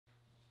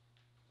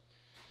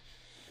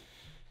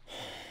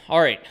All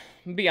right,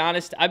 I'm gonna be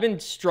honest, I've been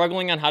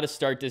struggling on how to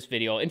start this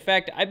video. In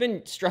fact, I've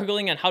been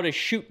struggling on how to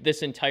shoot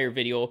this entire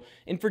video,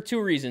 and for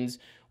two reasons.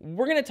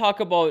 We're gonna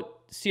talk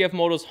about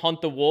CFMOTO's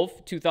Hunt the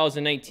Wolf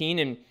 2019,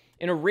 and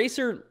a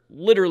racer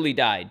literally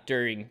died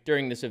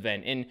during this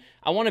event. And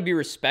I wanna be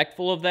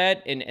respectful of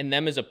that and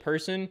them as a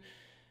person,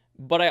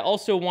 but I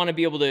also wanna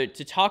be able to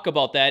talk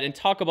about that and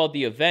talk about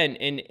the event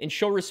and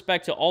show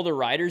respect to all the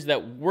riders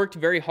that worked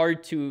very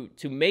hard to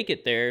make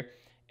it there,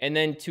 and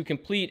then to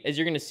complete, as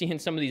you're gonna see in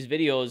some of these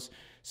videos,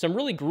 some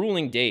really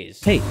grueling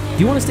days. Hey, do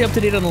you want to stay up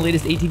to date on the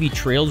latest ATV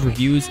trails,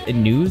 reviews,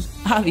 and news?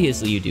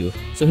 Obviously you do.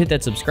 So hit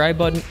that subscribe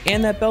button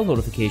and that bell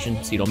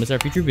notification so you don't miss our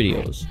future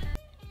videos.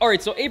 All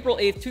right, so April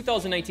 8th,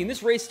 2019,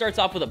 this race starts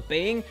off with a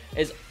bang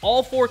as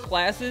all four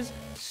classes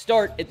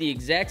start at the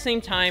exact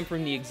same time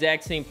from the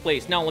exact same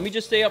place. Now, let me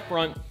just say up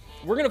front,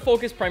 we're gonna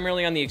focus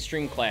primarily on the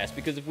extreme class,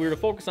 because if we were to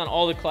focus on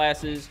all the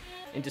classes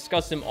and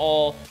discuss them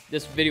all,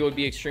 this video would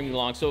be extremely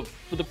long. So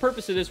for the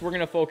purpose of this, we're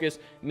gonna focus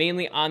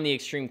mainly on the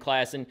extreme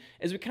class. And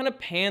as we kind of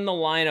pan the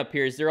lineup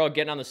here, as they're all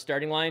getting on the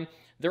starting line,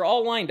 they're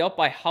all lined up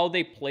by how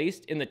they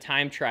placed in the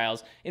time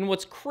trials. And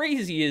what's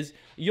crazy is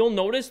you'll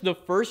notice the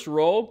first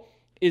row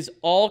is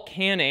all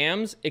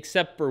Can-Ams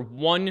except for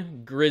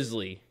one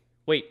Grizzly.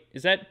 Wait,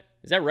 is that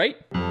right?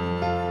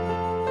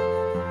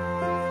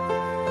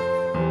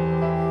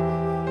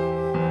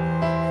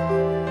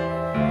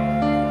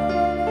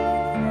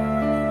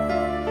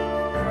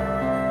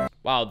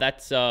 Wow,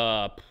 that's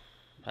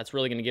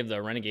really gonna give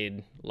the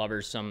Renegade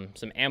lovers some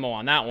ammo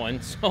on that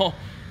one. So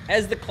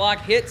as the clock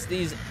hits,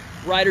 these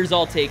riders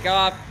all take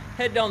off,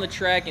 head down the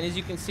track, and as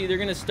you can see, they're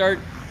gonna start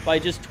by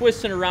just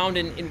twisting around,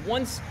 and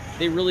once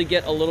they really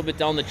get a little bit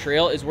down the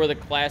trail is where the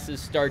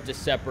classes start to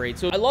separate.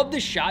 So I love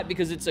this shot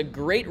because it's a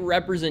great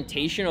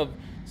representation of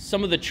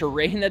some of the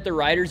terrain that the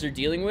riders are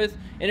dealing with,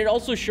 and it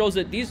also shows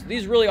that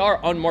these really are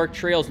unmarked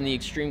trails in the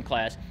extreme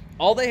class.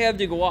 All they have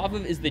to go off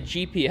of is the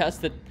GPS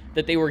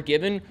that they were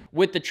given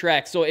with the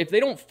track. So if they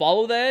don't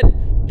follow that,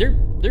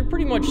 they're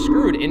pretty much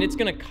screwed, and it's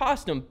gonna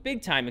cost them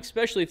big time,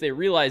 especially if they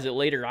realize it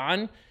later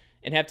on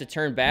and have to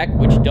turn back,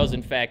 which does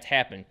in fact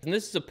happen. And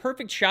this is a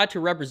perfect shot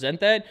to represent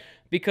that,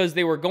 because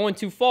they were going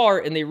too far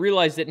and they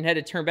realized it and had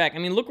to turn back. I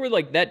mean, look where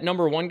like that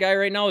number one guy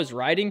right now is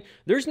riding.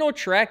 There's no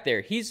track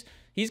there. He's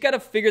got to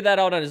figure that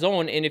out on his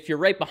own, and if you're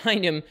right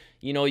behind him,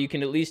 you know, you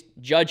can at least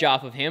judge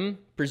off of him,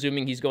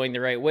 presuming he's going the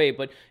right way.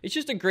 But it's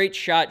just a great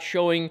shot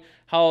showing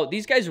how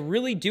these guys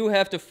really do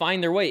have to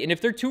find their way, and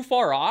if they're too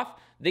far off,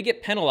 they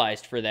get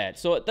penalized for that.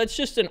 So that's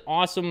just an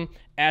awesome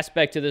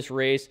aspect to this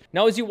race.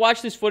 Now, as you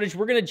watch this footage,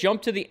 we're gonna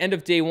jump to the end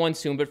of day one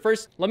soon, but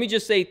first, let me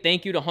just say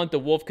thank you to Hunt the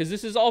Wolf, because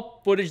this is all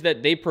footage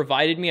that they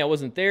provided me. I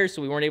wasn't there,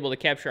 so we weren't able to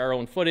capture our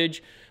own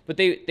footage, but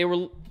they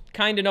were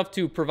kind enough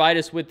to provide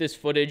us with this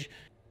footage.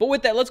 But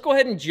with that, let's go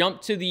ahead and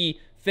jump to the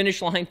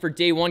finish line for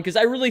day one, because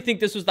I really think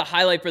this was the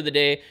highlight for the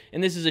day,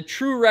 and this is a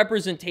true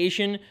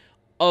representation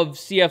of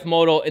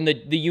CFMOTO and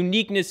the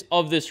uniqueness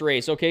of this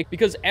race, okay?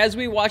 Because as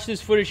we watch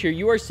this footage here,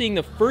 you are seeing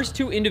the first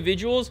two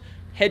individuals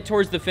head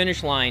towards the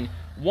finish line,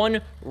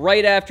 one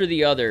right after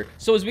the other.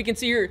 So as we can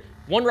see here,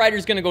 one rider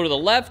is gonna go to the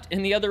left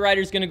and the other rider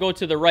is gonna go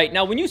to the right.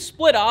 Now, when you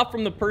split off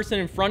from the person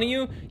in front of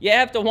you, you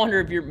have to wonder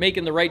if you're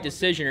making the right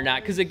decision or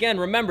not. Because again,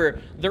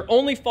 remember, they're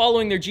only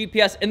following their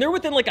GPS, and they're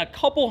within like a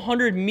couple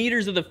hundred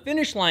meters of the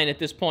finish line at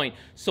this point.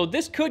 So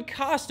this could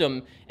cost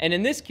them, and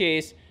in this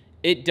case,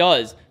 it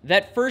does.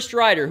 That first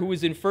rider who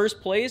was in first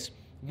place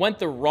went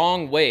the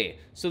wrong way.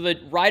 So the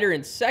rider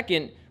in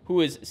second, who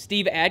is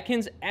Steve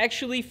Atkins,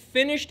 actually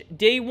finished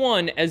day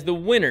one as the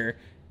winner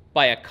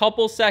by a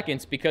couple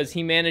seconds because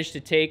he managed to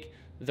take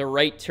the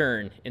right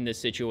turn in this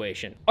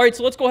situation. All right,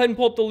 so let's go ahead and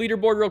pull up the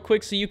leaderboard real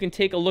quick so you can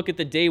take a look at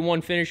the day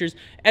one finishers.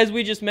 As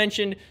we just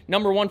mentioned,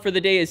 number one for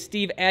the day is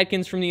Steve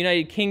Atkins from the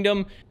United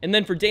Kingdom. And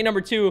then for day number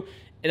two,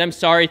 and I'm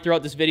sorry,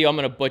 throughout this video, I'm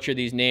going to butcher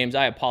these names.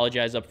 I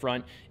apologize up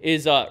front,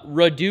 is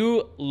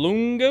Radu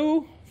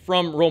Lungu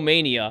from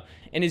Romania.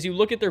 And as you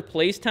look at their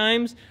place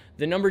times,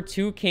 the number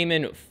two came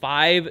in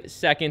 5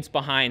 seconds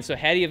behind. So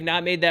had he have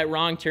not made that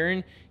wrong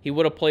turn, he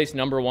would have placed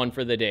number one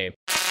for the day.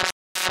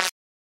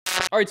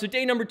 All right, so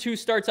day number two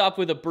starts off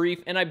with a brief,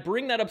 and I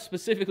bring that up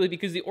specifically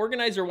because the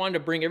organizer wanted to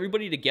bring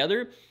everybody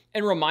together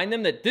and remind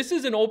them that this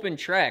is an open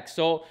track.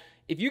 So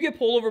if you get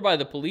pulled over by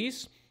the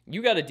police,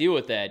 you got to deal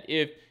with that.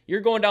 If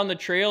you're going down the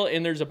trail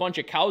and there's a bunch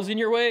of cows in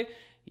your way,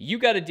 you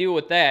got to deal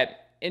with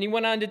that. And he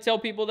went on to tell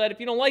people that if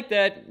you don't like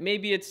that,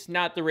 maybe it's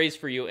not the race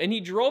for you. And he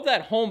drove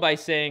that home by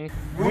saying,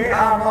 "We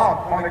are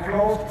not on a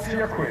closed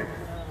circuit.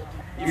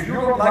 If you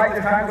don't like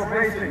the kind of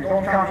racing,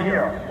 don't come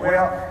here,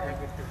 where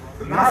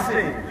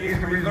nothing is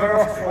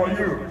reserved for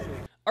you."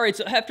 All right,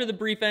 so after the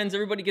brief ends,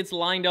 everybody gets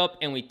lined up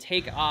and we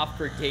take off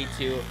for day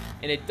two.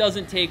 And it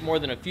doesn't take more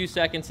than a few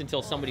seconds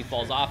until somebody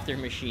falls off their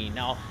machine.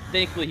 Now,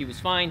 thankfully he was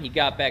fine. He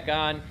got back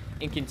on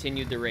and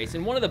continued the race.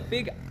 And one of the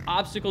big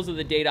obstacles of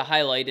the day to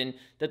highlight, and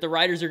that the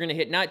riders are gonna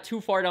hit not too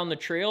far down the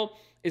trail,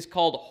 is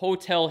called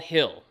Hotel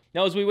Hill.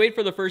 Now, as we wait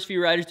for the first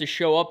few riders to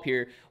show up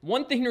here,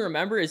 one thing to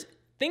remember is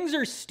Things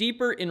are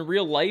steeper in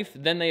real life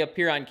than they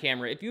appear on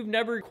camera. If you've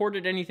never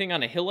recorded anything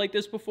on a hill like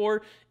this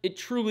before, it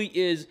truly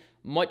is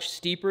much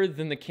steeper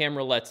than the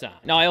camera lets on.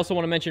 Now, I also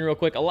want to mention real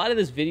quick, a lot of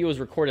this video is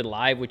recorded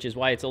live, which is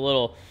why it's a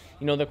little,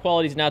 you know, the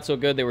quality's not so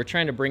good. They were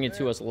trying to bring it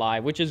to us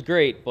live, which is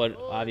great, but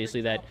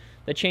obviously that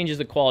changes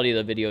the quality of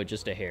the video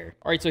just a hair.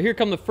 All right, so here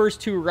come the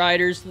first two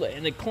riders,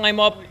 and they climb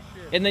up,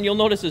 and then you'll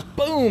notice this,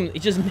 boom,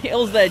 it just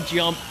nails that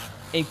jump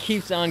and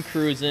keeps on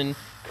cruising.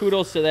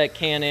 Kudos to that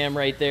Can-Am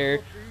right there.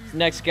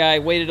 Next guy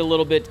waited a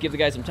little bit to give the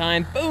guy some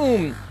time.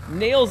 Boom!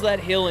 Nails that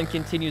hill and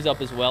continues up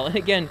as well. And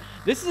again,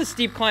 this is a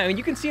steep climb. I mean,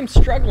 you can see him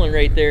struggling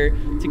right there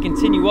to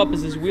continue up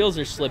as his wheels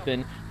are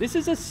slipping. This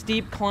is a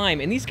steep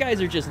climb, and these guys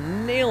are just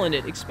nailing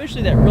it,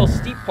 especially that real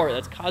steep part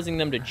that's causing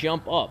them to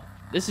jump up.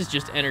 This is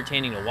just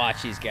entertaining to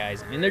watch these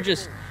guys. I mean, they're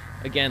just,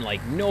 again,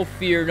 like no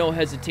fear, no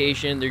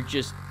hesitation. They're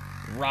just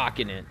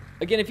rocking it.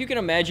 Again, if you can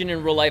imagine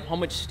in real life how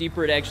much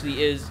steeper it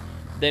actually is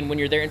than when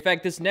you're there. In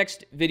fact, this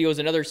next video is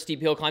another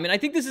steep hill climb, and I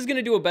think this is going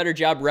to do a better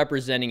job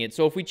representing it.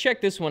 So if we check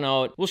this one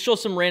out, we'll show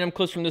some random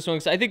clips from this one,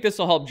 because I think this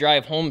will help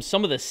drive home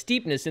some of the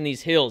steepness in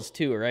these hills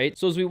too, right?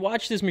 So as we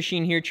watch this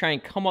machine here try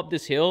and come up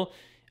this hill,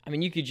 I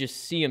mean, you could just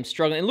see him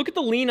struggling. And look at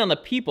the lean on the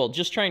people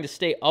just trying to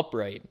stay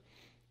upright.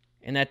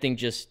 And that thing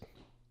just,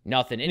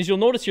 nothing. And as you'll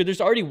notice here,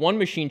 there's already one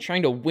machine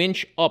trying to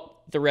winch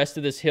up the rest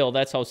of this hill.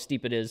 That's how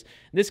steep it is.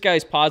 This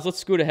guy's paused. Let's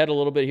scoot ahead a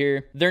little bit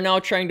here. They're now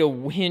trying to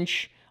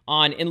winch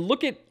on, and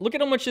look at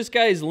how much this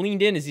guy is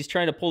leaned in as he's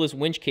trying to pull this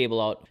winch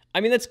cable out. I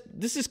mean,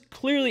 this is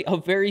clearly a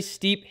very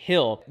steep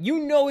hill. You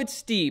know it's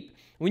steep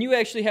when you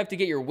actually have to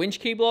get your winch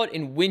cable out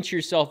and winch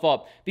yourself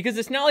up, because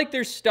it's not like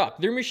they're stuck.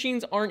 Their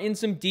machines aren't in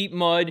some deep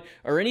mud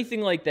or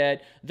anything like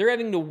that. They're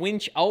having to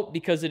winch out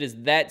because it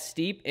is that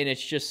steep and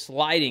it's just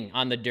sliding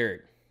on the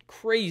dirt.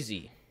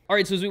 Crazy. All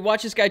right, so as we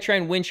watch this guy try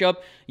and winch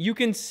up, you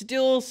can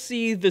still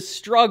see the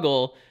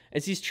struggle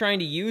as he's trying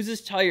to use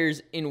his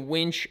tires and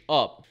winch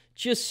up.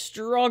 Just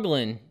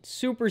struggling,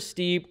 super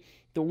steep.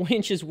 The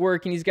winch is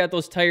working, he's got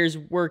those tires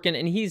working,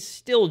 and he's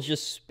still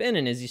just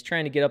spinning as he's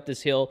trying to get up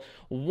this hill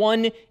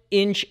 1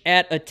 inch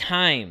at a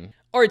time.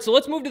 All right, so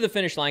let's move to the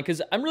finish line,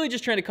 because I'm really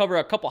just trying to cover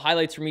a couple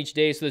highlights from each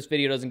day so this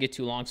video doesn't get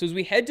too long. So as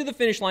we head to the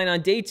finish line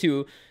on day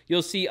 2,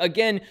 you'll see,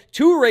 again,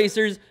 2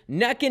 racers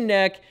neck and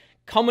neck,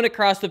 coming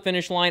across the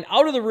finish line,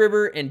 out of the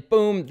river, and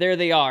boom, there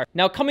they are.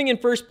 Now, coming in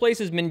first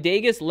place is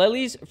Mindaugas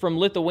Lelis from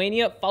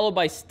Lithuania, followed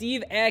by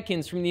Steve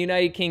Atkins from the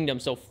United Kingdom.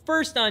 So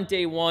first on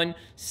day 1,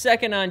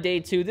 second on day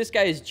 2. This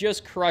guy is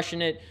just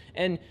crushing it.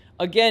 And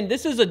again,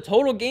 this is a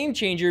total game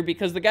changer,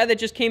 because the guy that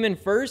just came in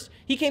first,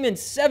 he came in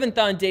 7th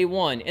on day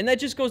 1. And that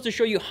just goes to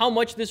show you how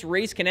much this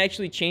race can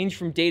actually change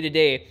from day to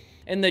day.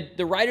 And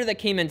the rider that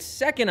came in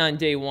 2nd on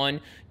day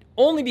 1,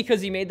 only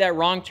because he made that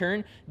wrong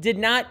turn, did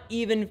not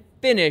even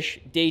finish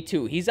day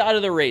 2. He's out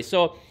of the race.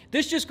 So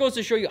this just goes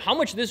to show you how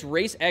much this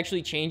race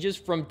actually changes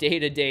from day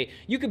to day.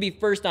 You could be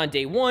first on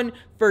day 1,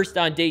 first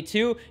on day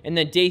 2, and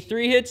then day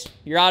 3 hits,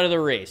 you're out of the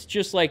race.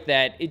 Just like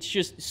that. It's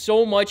just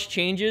so much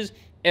changes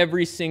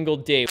every single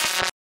day.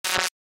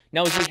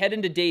 Now, as we head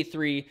into day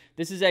 3,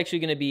 this is actually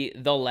going to be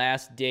the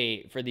last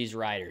day for these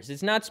riders.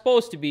 It's not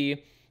supposed to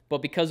be,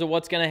 but because of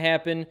what's going to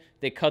happen,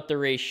 they cut the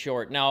race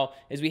short. Now,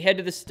 as we head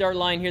to the start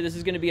line here, this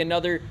is going to be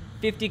another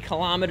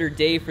 50-kilometer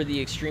day for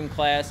the extreme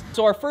class.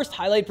 So our first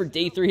highlight for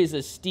day 3 is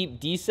a steep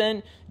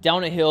descent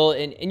down a hill,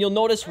 and you'll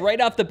notice right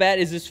off the bat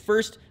as this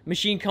first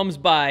machine comes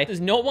by,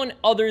 there's no one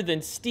other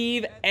than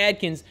Steve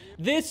Atkins.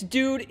 This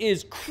dude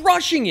is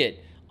crushing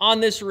it on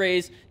this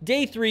race.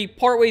 Day 3,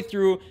 partway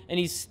through, and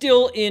he's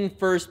still in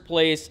first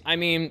place. I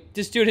mean,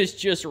 this dude is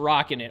just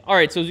rocking it. All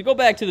right, so as we go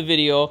back to the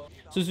video,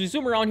 so as we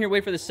zoom around here,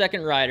 wait for the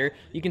second rider,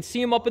 you can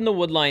see him up in the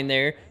wood line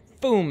there.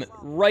 Boom,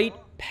 right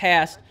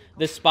past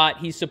the spot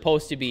he's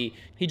supposed to be.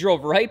 He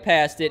drove right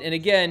past it, and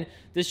again,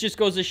 this just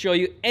goes to show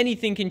you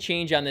anything can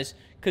change on this,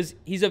 because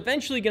he's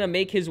eventually going to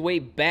make his way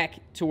back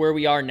to where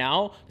we are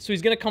now. So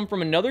he's going to come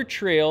from another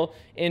trail,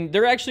 and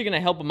they're actually going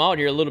to help him out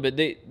here a little bit.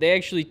 They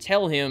actually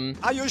tell him,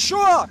 "Are you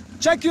sure?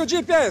 Check your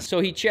GPS." So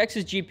he checks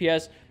his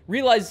GPS,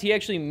 realizes he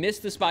actually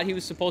missed the spot he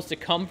was supposed to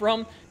come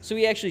from, so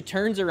he actually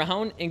turns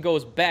around and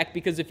goes back,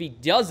 because if he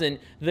doesn't,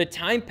 the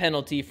time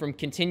penalty from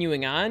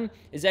continuing on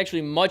is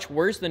actually much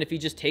worse than if he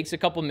just takes a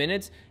couple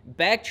minutes,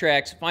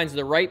 backtracks, finds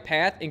the right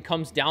path, and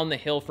comes down the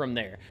hill from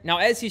there. Now,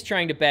 as he's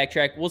trying to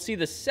backtrack, we'll see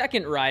the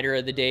second rider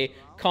of the day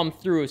come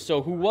through.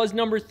 So who was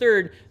number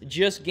 3rd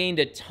just gained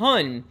a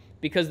ton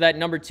because that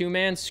number 2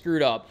 man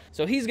screwed up.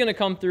 So he's going to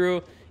come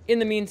through. In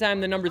the meantime,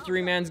 the number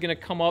 3 man's going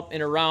to come up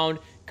and around,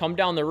 come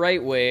down the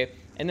right way.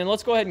 And then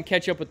let's go ahead and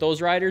catch up with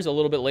those riders a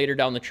little bit later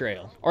down the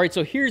trail. All right,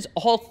 so here's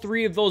all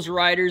 3 of those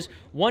riders,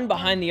 one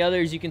behind the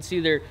others. You can see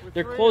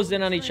they're closed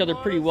in on each other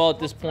pretty well at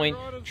this point,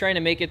 trying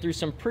to make it through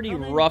some pretty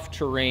rough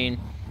terrain.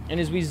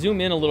 And as we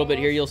zoom in a little bit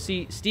here, you'll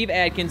see Steve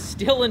Atkins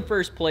still in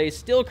first place,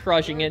 still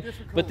crushing it.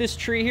 But this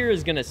tree here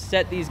is going to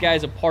set these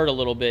guys apart a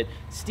little bit.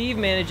 Steve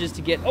manages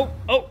to get,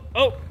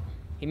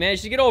 he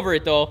managed to get over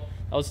it though.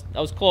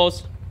 That was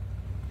close.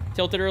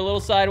 Tilted her a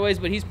little sideways,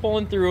 but he's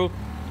pulling through.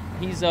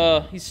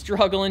 He's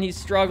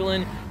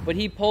struggling, but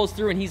he pulls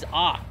through and he's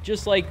off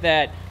just like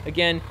that.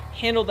 Again,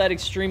 handled that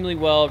extremely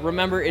well.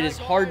 Remember, it is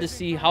hard to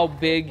see how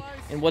big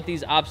and what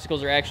these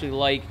obstacles are actually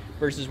like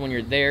versus when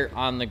you're there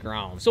on the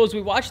ground. So as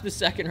we watch the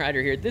second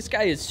rider here, this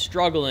guy is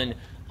struggling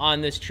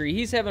on this tree.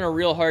 He's having a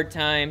real hard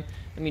time.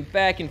 I mean,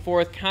 back and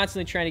forth,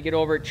 constantly trying to get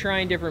over it,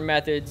 trying different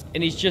methods,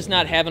 and he's just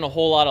not having a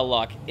whole lot of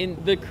luck. And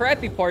the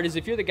crappy part is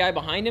if you're the guy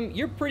behind him,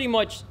 you're pretty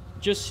much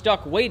just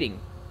stuck waiting.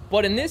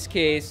 But in this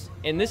case,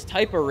 in this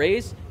type of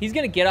race, he's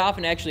going to get off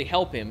and actually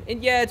help him.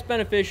 And yeah, it's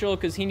beneficial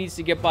because he needs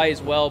to get by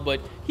as well, but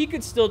he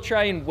could still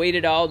try and wait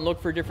it out and look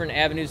for different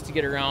avenues to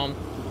get around,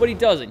 but he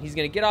doesn't. He's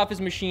going to get off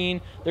his machine.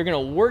 They're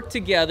going to work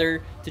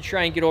together to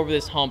try and get over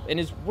this hump.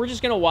 And we're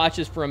just going to watch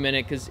this for a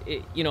minute because,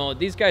 you know,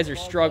 these guys are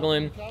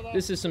struggling.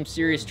 This is some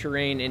serious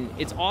terrain, and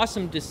it's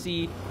awesome to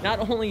see not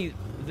only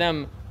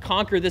them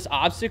conquer this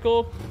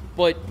obstacle,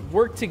 but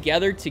work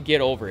together to get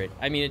over it.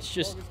 I mean, it's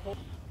just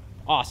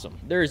awesome.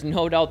 There is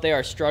no doubt they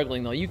are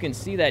struggling, though. You can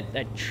see that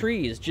that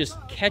tree is just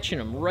catching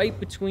them right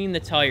between the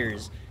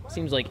tires.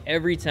 Seems like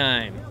every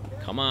time.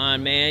 Come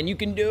on, man. You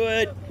can do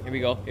it. Here we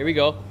go. Here we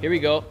go. Here we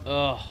go.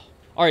 Ugh.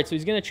 All right, so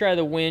he's going to try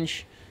the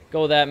winch.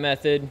 Go that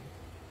method.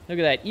 Look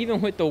at that.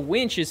 Even with the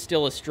winch is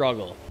still a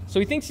struggle. So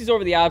he thinks he's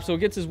over the obstacle,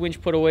 gets his winch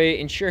put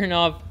away, and sure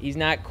enough, he's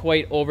not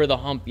quite over the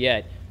hump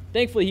yet.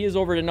 Thankfully, he is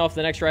over it enough.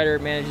 The next rider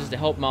manages to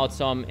help him out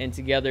some, and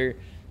together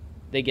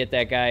they get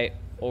that guy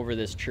over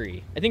this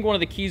tree. I think one of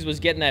the keys was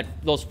getting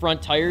those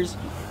front tires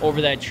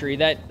over that tree.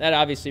 That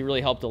obviously really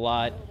helped a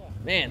lot.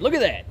 Man, look at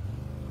that.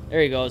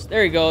 There he goes.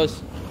 There he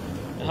goes.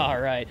 All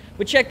right.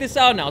 But check this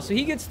out now. So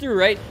he gets through,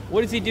 right?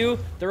 What does he do?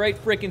 The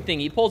right freaking thing.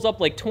 He pulls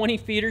up like 20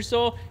 feet or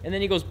so, and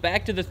then he goes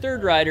back to the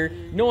third rider,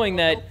 knowing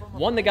that,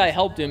 one, the guy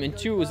helped him, and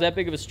two, it was that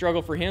big of a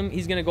struggle for him.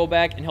 He's going to go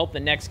back and help the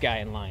next guy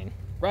in line.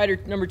 Rider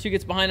number 2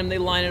 gets behind him. They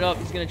line it up.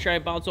 He's going to try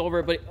and bounce over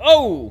it, but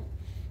oh!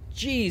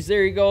 Jeez,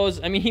 there he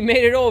goes. I mean, he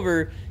made it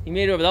over. He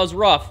made it over. That was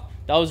rough.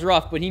 That was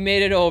rough, but he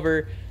made it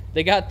over.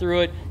 They got through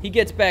it. He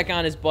gets back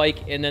on his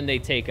bike, and then they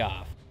take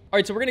off. All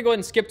right, so we're going to go ahead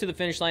and skip to the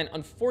finish line.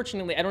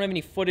 Unfortunately, I don't have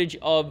any footage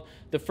of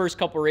the first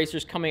couple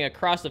racers coming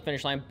across the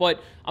finish line,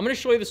 but I'm going to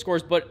show you the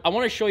scores, but I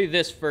want to show you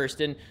this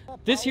first. And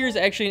this here is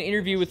actually an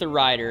interview with a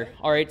rider.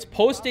 All right, it's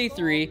post day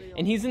 3,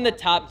 and he's in the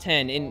top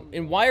 10.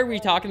 And why are we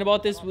talking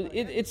about this?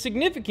 It's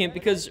significant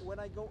because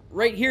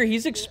right here,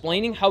 he's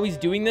explaining how he's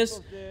doing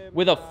this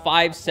with a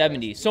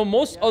 570. So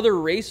most other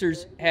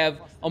racers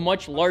have a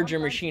much larger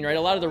machine, right?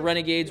 A lot of the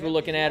Renegades we're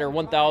looking at are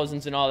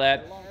 1000s and all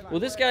that. Well,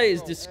 this guy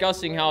is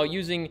discussing how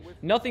using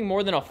nothing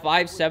more than a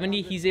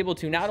 570, he's able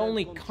to not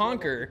only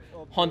conquer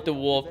Hunt the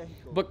Wolf,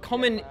 but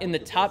come in the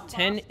top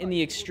 10 in the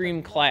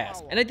extreme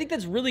class. And I think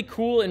that's really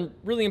cool and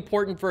really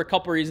important for a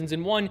couple reasons.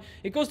 And one,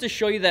 it goes to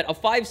show you that a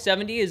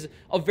 570 is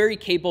a very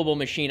capable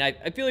machine.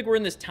 I feel like we're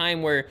in this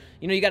time where,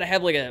 you know, you got to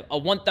have like a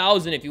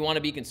 1000 if you want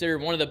to be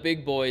considered one of the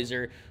big boys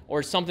or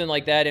something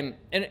like that. And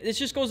this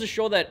just goes to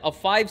show that a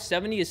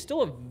 570 is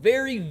still a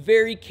very,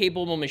 very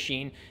capable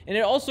machine. And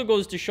it also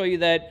goes to show you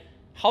that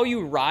how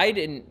you ride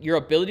and your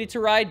ability to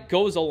ride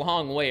goes a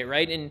long way,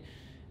 right? And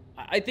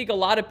I think a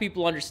lot of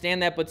people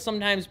understand that, but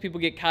sometimes people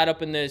get caught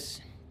up in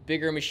this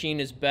bigger machine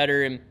is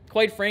better. And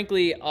quite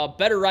frankly, a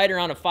better rider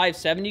on a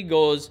 570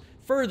 goes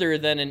further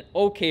than an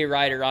okay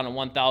rider on a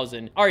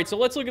 1000. All right, so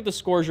let's look at the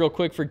scores real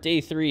quick for day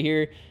 3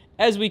 here.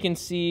 As we can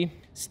see,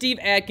 Steve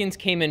Atkins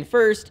came in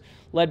first,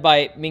 led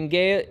by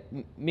Mindegas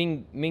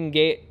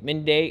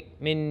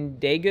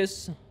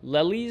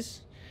Lelis.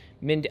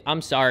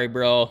 I'm sorry,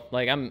 bro.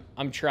 Like,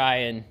 I'm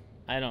trying.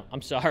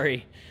 I'm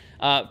sorry.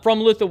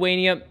 From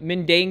Lithuania,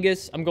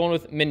 Mindangas. I'm going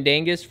with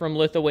Mindangas from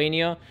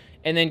Lithuania.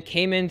 And then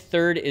came in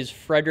third is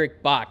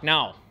Frederick Bach.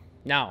 Now,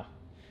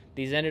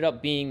 these ended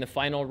up being the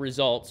final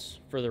results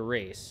for the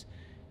race.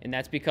 And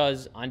that's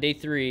because on day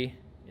 3,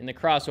 in the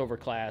crossover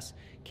class,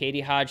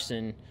 Katie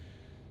Hodgson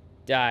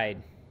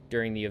died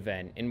during the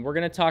event. And we're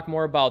going to talk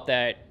more about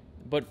that.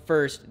 But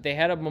first, they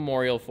had a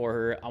memorial for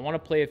her. I want to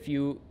play a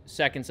few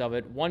seconds of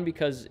it. 1,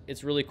 because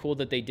it's really cool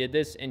that they did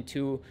this, and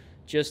 2,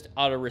 just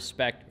out of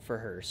respect for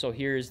her. So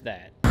here's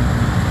that.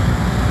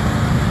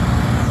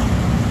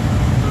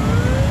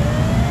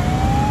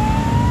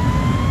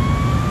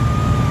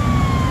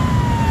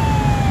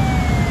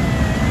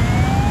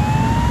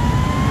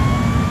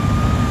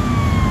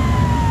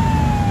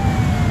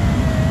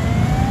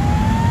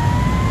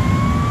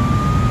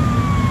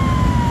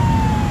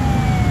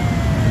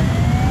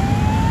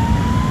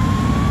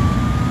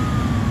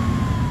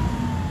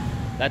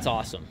 That's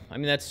awesome. I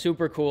mean, that's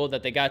super cool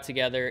that they got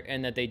together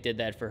and that they did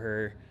that for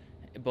her.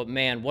 But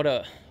man, what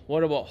a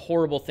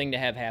horrible thing to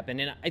have happen.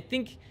 And I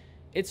think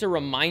it's a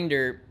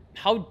reminder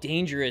how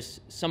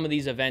dangerous some of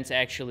these events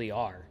actually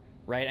are,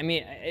 right? I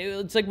mean,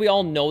 it's like we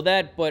all know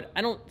that, but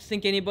I don't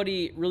think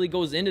anybody really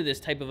goes into this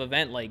type of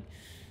event like,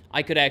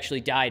 I could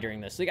actually die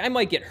during this. Like, I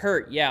might get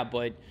hurt, yeah,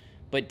 but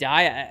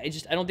die,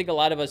 I don't think a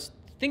lot of us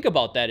think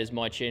about that as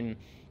much. And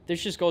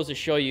this just goes to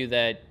show you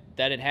that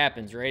it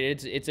happens, right?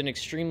 It's an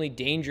extremely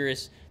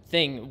dangerous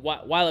thing.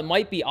 While it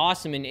might be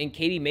awesome and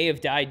Katie may have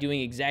died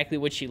doing exactly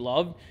what she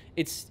loved,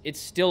 it's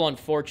still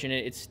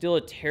unfortunate. It's still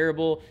a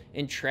terrible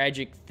and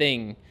tragic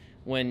thing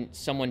when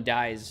someone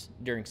dies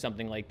during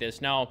something like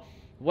this. Now,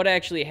 what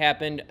actually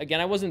happened, again,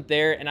 I wasn't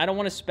there, and I don't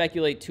want to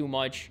speculate too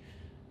much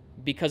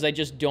because I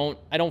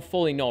don't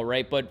fully know,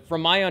 right? But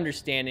from my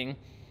understanding,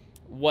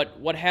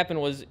 what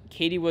happened was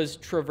Katie was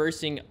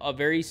traversing a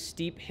very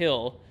steep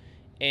hill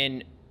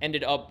and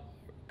ended up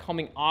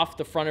coming off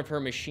the front of her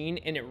machine,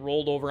 and it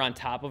rolled over on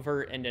top of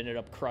her and ended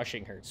up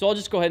crushing her. So I'll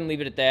just go ahead and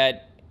leave it at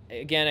that.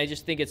 Again, I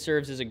just think it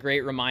serves as a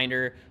great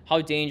reminder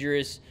how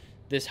dangerous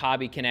this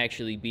hobby can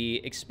actually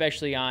be,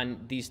 especially on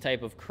these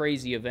type of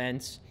crazy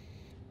events.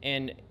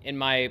 And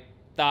my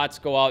thoughts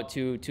go out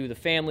to the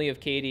family of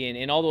Katie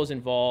and all those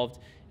involved.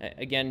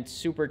 Again,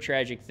 super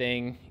tragic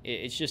thing.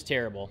 It's just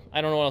terrible.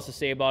 I don't know what else to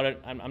say about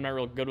it. I'm not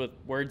real good with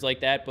words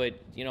like that, but,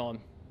 you know,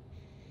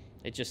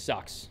 it just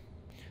sucks.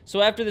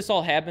 So after this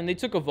all happened, they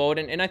took a vote,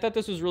 and I thought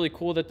this was really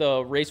cool that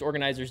the race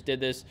organizers did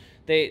this.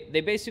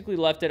 They basically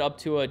left it up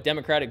to a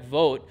democratic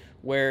vote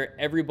where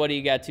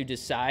everybody got to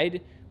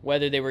decide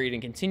whether they were going to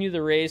continue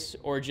the race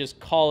or just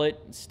call it,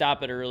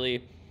 stop it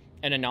early,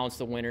 and announce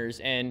the winners.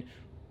 And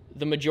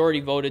the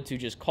majority voted to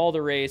just call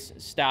the race,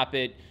 stop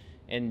it,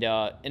 and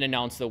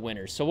announce the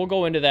winners. So we'll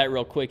go into that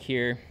real quick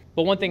here.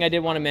 But one thing I did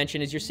want to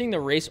mention is you're seeing the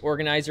race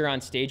organizer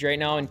on stage right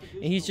now, and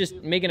he's just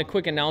making a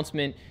quick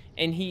announcement.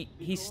 And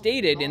he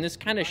stated, and this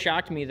kind of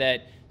shocked me,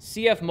 that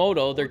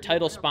CFMOTO, their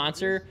title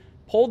sponsor,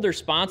 pulled their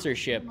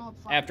sponsorship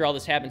after all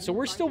this happened. So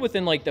we're still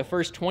within like the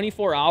first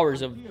 24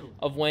 hours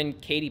of when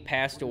Katie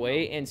passed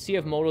away, and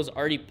CFMOTO's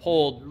already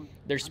pulled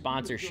their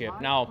sponsorship.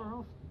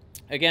 Now,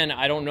 again,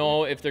 I don't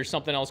know if there's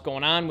something else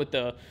going on with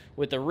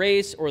the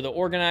race or the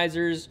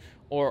organizers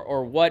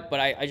or what, but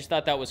I just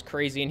thought that was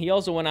crazy. And he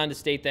also went on to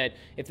state that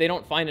if they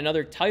don't find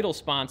another title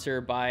sponsor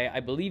by, I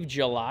believe,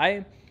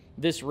 July,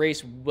 this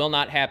race will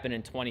not happen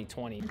in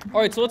 2020. All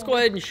right, so let's go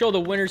ahead and show the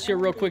winners here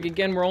real quick.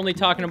 Again, we're only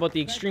talking about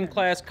the extreme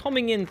class.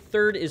 Coming in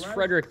third is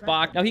Frederick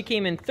Bach. Now, he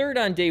came in third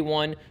on day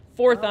 1,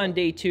 fourth on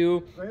day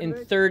 2, and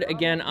third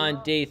again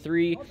on day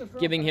 3,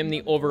 giving him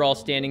the overall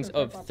standings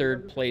of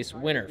third place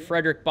winner.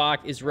 Frederick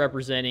Bach is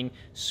representing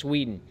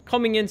Sweden.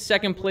 Coming in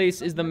second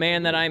place is the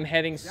man that I'm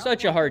having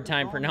such a hard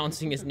time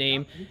pronouncing his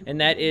name,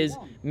 and that is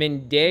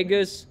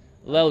Mindaugas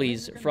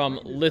Lelis from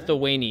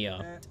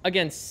Lithuania.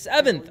 Again,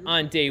 7th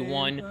on day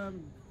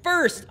 1,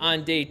 1st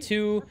on day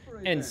 2,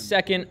 and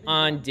 2nd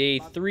on day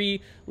 3,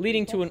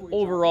 leading to an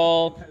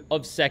overall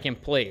of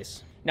 2nd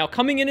place. Now,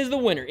 coming in as the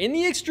winner in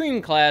the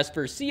extreme class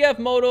for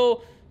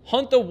CFMOTO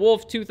Hunt the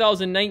Wolf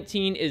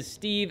 2019 is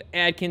Steve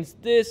Atkins.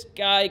 This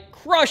guy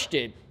crushed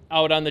it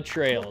out on the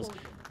trails.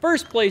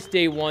 First place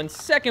day 1,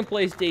 second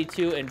place day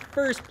 2, and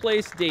first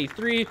place day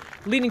 3,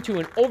 leading to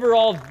an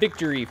overall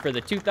victory for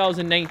the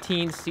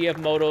 2019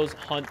 CFMOTO's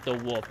Hunt the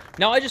Wolf.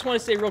 Now, I just want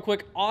to say real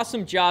quick,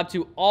 awesome job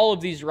to all of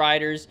these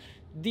riders.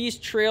 These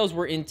trails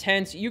were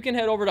intense. You can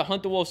head over to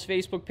Hunt the Wolf's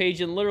Facebook page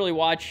and literally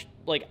watch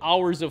like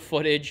hours of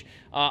footage.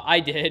 I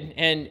did,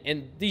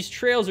 and these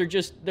trails are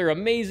just, they're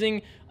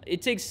amazing.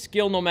 It takes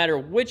skill no matter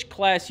which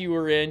class you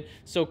were in,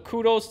 so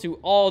kudos to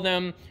all of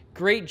them.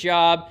 Great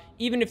job,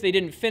 even if they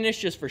didn't finish,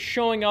 just for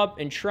showing up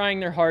and trying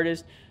their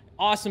hardest.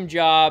 Awesome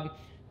job,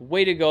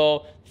 way to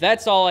go.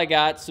 That's all I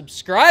got.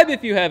 Subscribe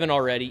if you haven't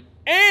already,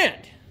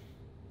 and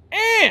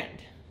I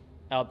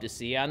hope to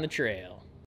see you on the trail.